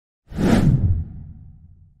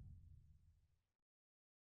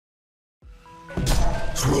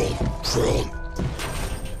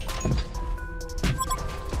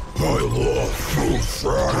I love food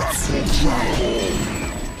friends.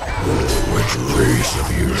 Which race of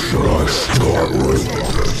you should I start with?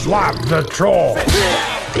 Slap the troll!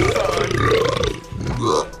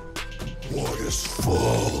 What is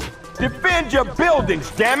fall? Defend your buildings,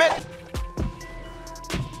 damn it!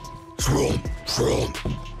 Trump.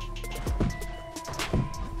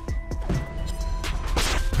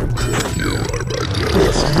 I'm getting you out of my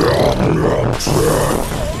guess.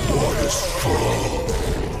 What is fall?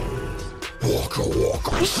 Waka.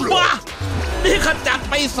 ว้านี่ขจัด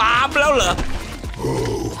ไป3แล้วเหรอ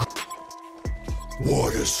Oh.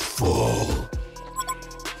 What is fall?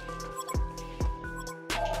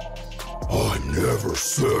 I'm never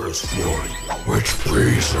satisfied. Which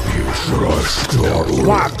piece of you should I start with?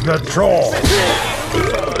 Slap the troll!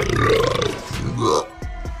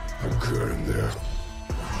 I'm getting there.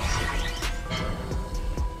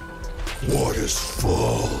 What is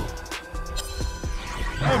fall?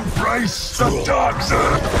 Embrace the dark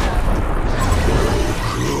side!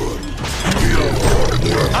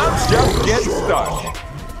 I'm just getting started.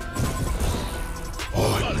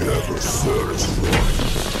 I'm never satisfied.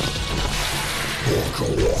 Waka.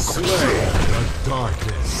 Slay the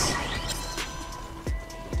darkness!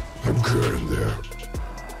 I'm getting there.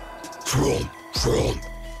 Trump.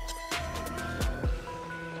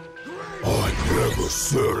 I'm never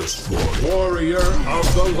satisfied. Warrior of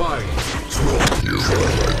the light! Trump, you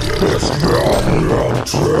have my guess. I'm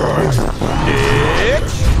trying.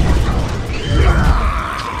 Bitch!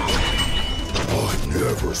 I'm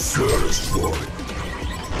never satisfied.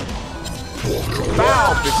 Bow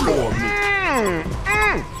before me.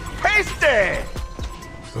 Tasty!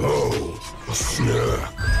 Oh, a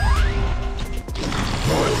snack.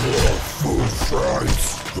 I love food fights.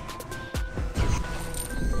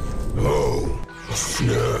 Oh, a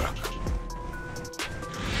snack.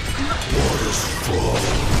 What is fun?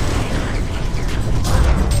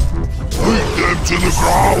 Beat them to the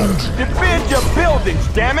ground. Defend your buildings,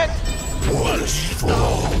 damn it! What is fun?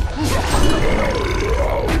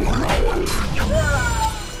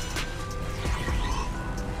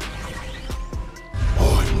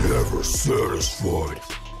 I'm never satisfied.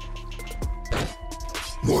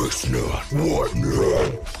 What's not? What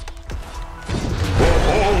not?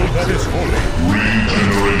 All that is holy!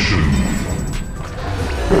 Regeneration.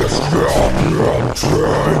 It's not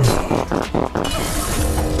time.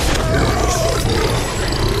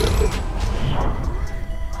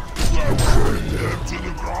 I'm getting them to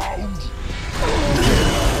the ground.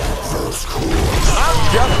 First course. I'm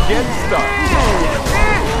just getting started.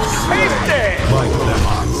 Tasty! Like them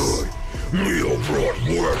on. Neil brought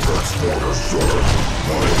weapons for the sword.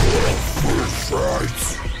 I love food fights.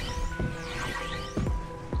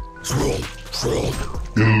 Trump.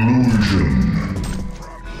 Illusion.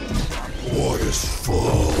 What is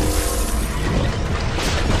fall?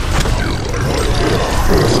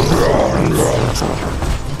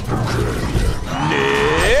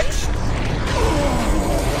 Next!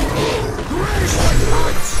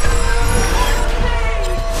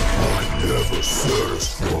 I'm never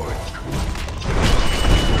satisfied.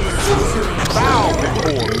 Bow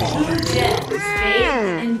before me. Death, faith,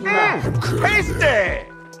 and blood. I'm getting Tasty! there.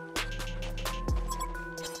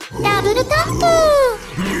 ダブルタップ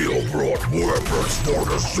Neil brought weapons for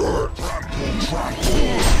dessert.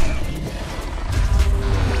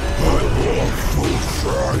 I love food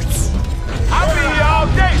fights. I'll be here all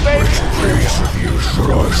day, baby! Piece of you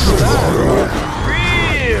should I start?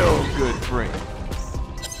 Real good friend.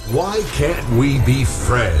 Why can't we be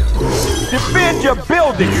friends? Defend your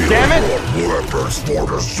buildings, damn it! Weapons for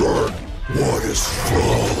dessert. What is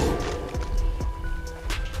fall?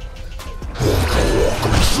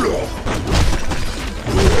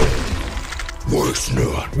 What's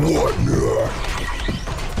not? What not?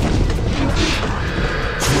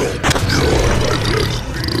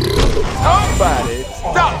 Somebody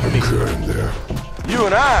stop me! Getting there. You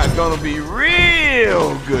and I are gonna be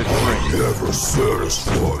real good friends. Never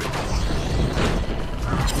satisfied.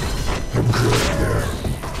 I'm getting there.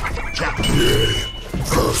 Yay.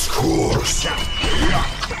 First course.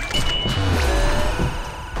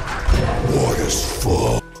 What is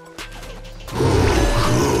fall? Oh,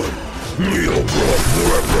 good. Neil brought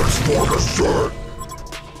weapons for dessert.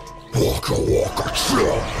 Waka.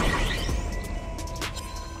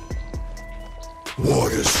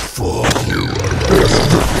 What is fall?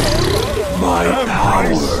 My power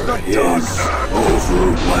is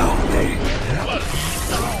overwhelming.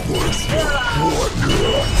 What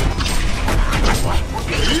not?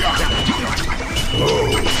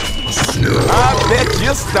 Oh, snap. I bet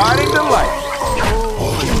you're starting to like it.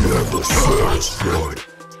 I never satisfied.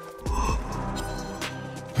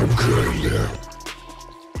 I'm getting there.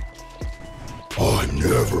 I'm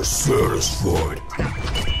never satisfied. I'm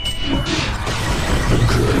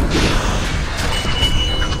getting there.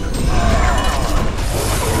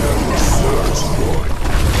 I'm never satisfied.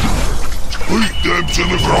 Beat them to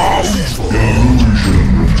the ground!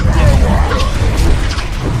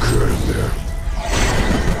 I'm getting there.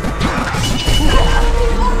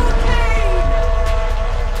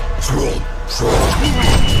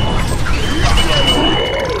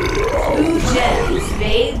 Blue gems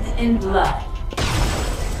bathed in blood.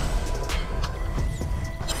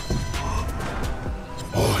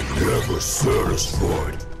 I'm never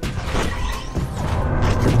satisfied.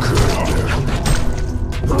 I'm getting there.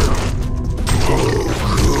 Oh,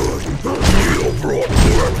 good. Neil brought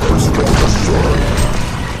weapons for the sun.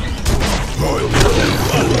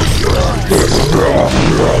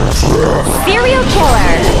 Serial killer.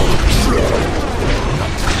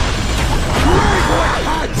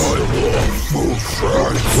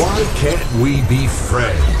 Why can't we be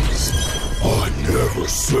friends? I'm never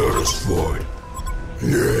satisfied.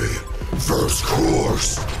 Yay, first course.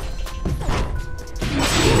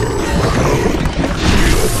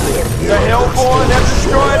 The Hellborn have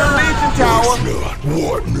destroyed a Legion Tower.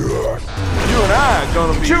 What not? You and I are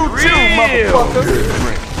gonna be real motherfucker.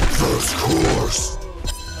 First course.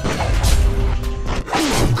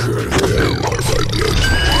 I'm getting there.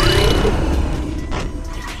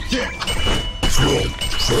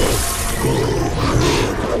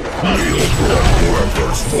 Neil brought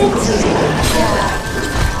weapons for the sun.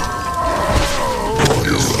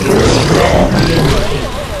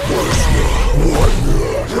 What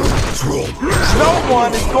not? No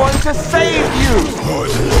one is going to save you.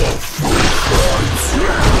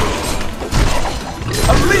 A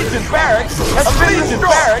Legion barracks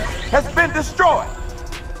has been destroyed.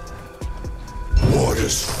 What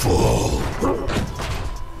is fall?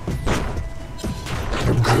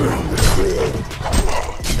 I'm getting there.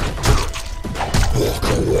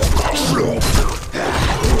 Waka waka flop.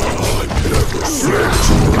 I never said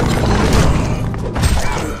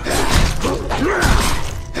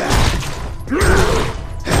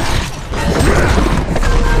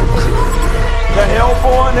The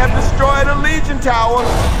Hellborn have destroyed a Legion Tower.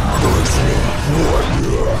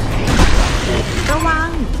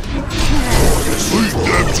 Beat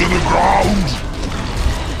them to the ground.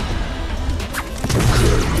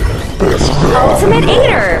 Ultimate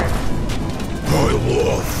Eater. I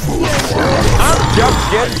love food. I'm just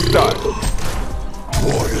getting started.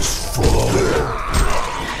 What is fun?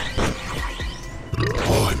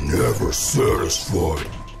 I'm never satisfied.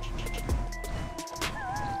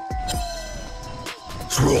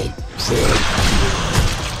 Trump.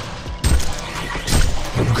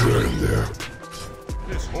 I'm getting there.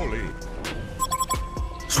 It's holy.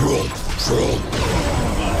 Trump.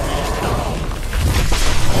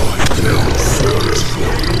 I'm never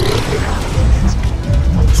satisfied.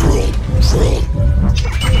 Trump.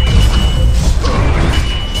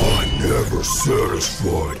 I'm never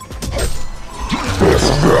satisfied.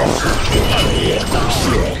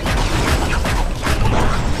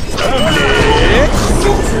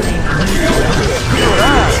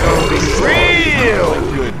 Real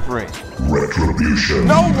good friend. Retribution.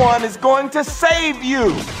 No one is going to save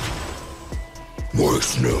you.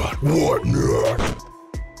 What's not? What not?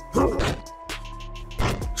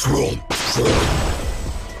 Trump.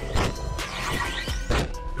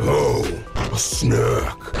 Oh, a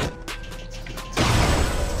snack.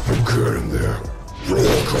 I'm getting there.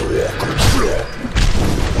 Waka.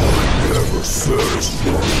 I'm never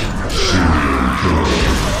satisfied.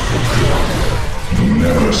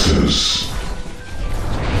 Nemesis.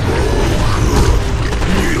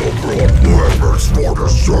 Neil brought weapons for the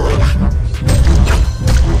sun.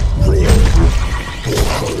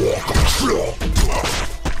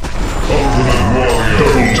 Ultimate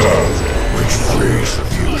Warrior. Which phase of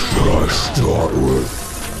you should I start with?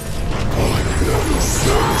 I'm never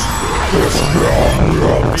satisfied.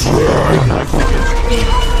 I'm trying.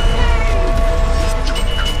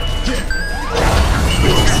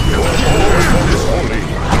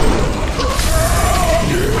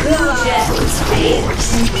 Blue gems bathed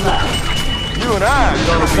in blood. You and I are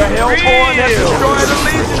gonna be the Hellborn have destroyed the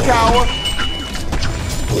Legion Tower.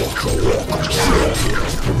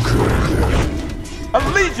 A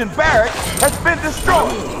Legion barrack has been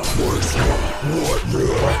destroyed. What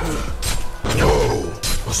now? Oh,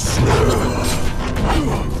 a snare.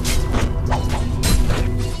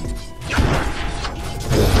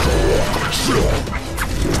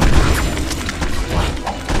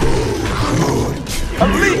 A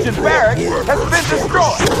Legion barracks has been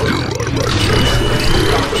destroyed.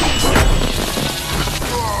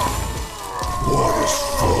 What is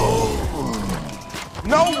full?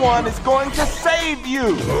 No one is going to save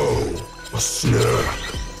you. Oh, a snack.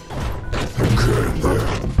 I'm getting there.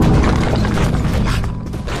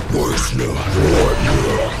 Where's not?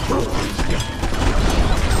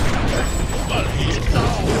 What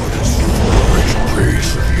is which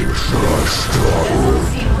piece of you should I start with?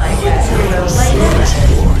 Seems like that's a little late.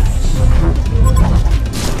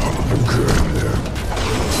 I'm getting there.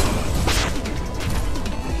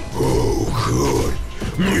 Oh, good.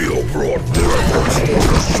 Meal brought weapons for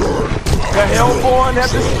the sun. The Hellborn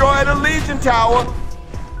have destroyed a Legion tower.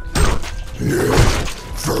 Yeah,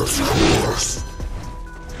 first course.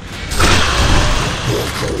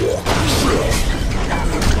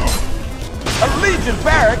 A Legion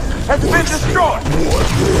barracks has been destroyed.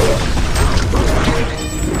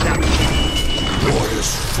 What is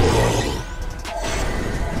full?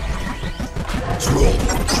 Throw.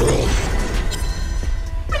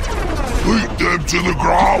 Beat them to the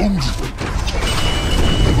ground.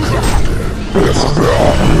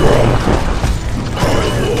 I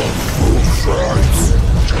love food fights.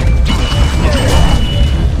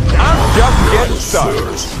 I'm just getting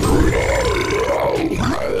started.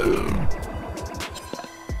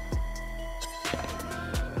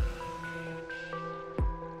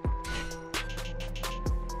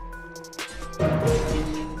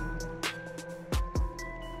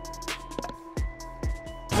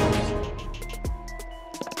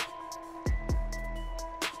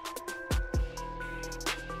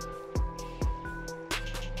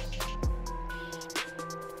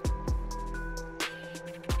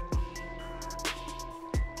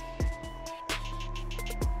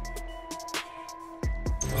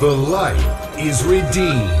 The light is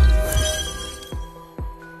redeemed.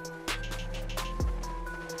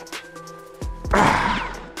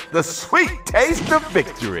 The sweet taste of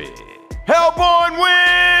victory. Hellborn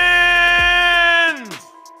wins!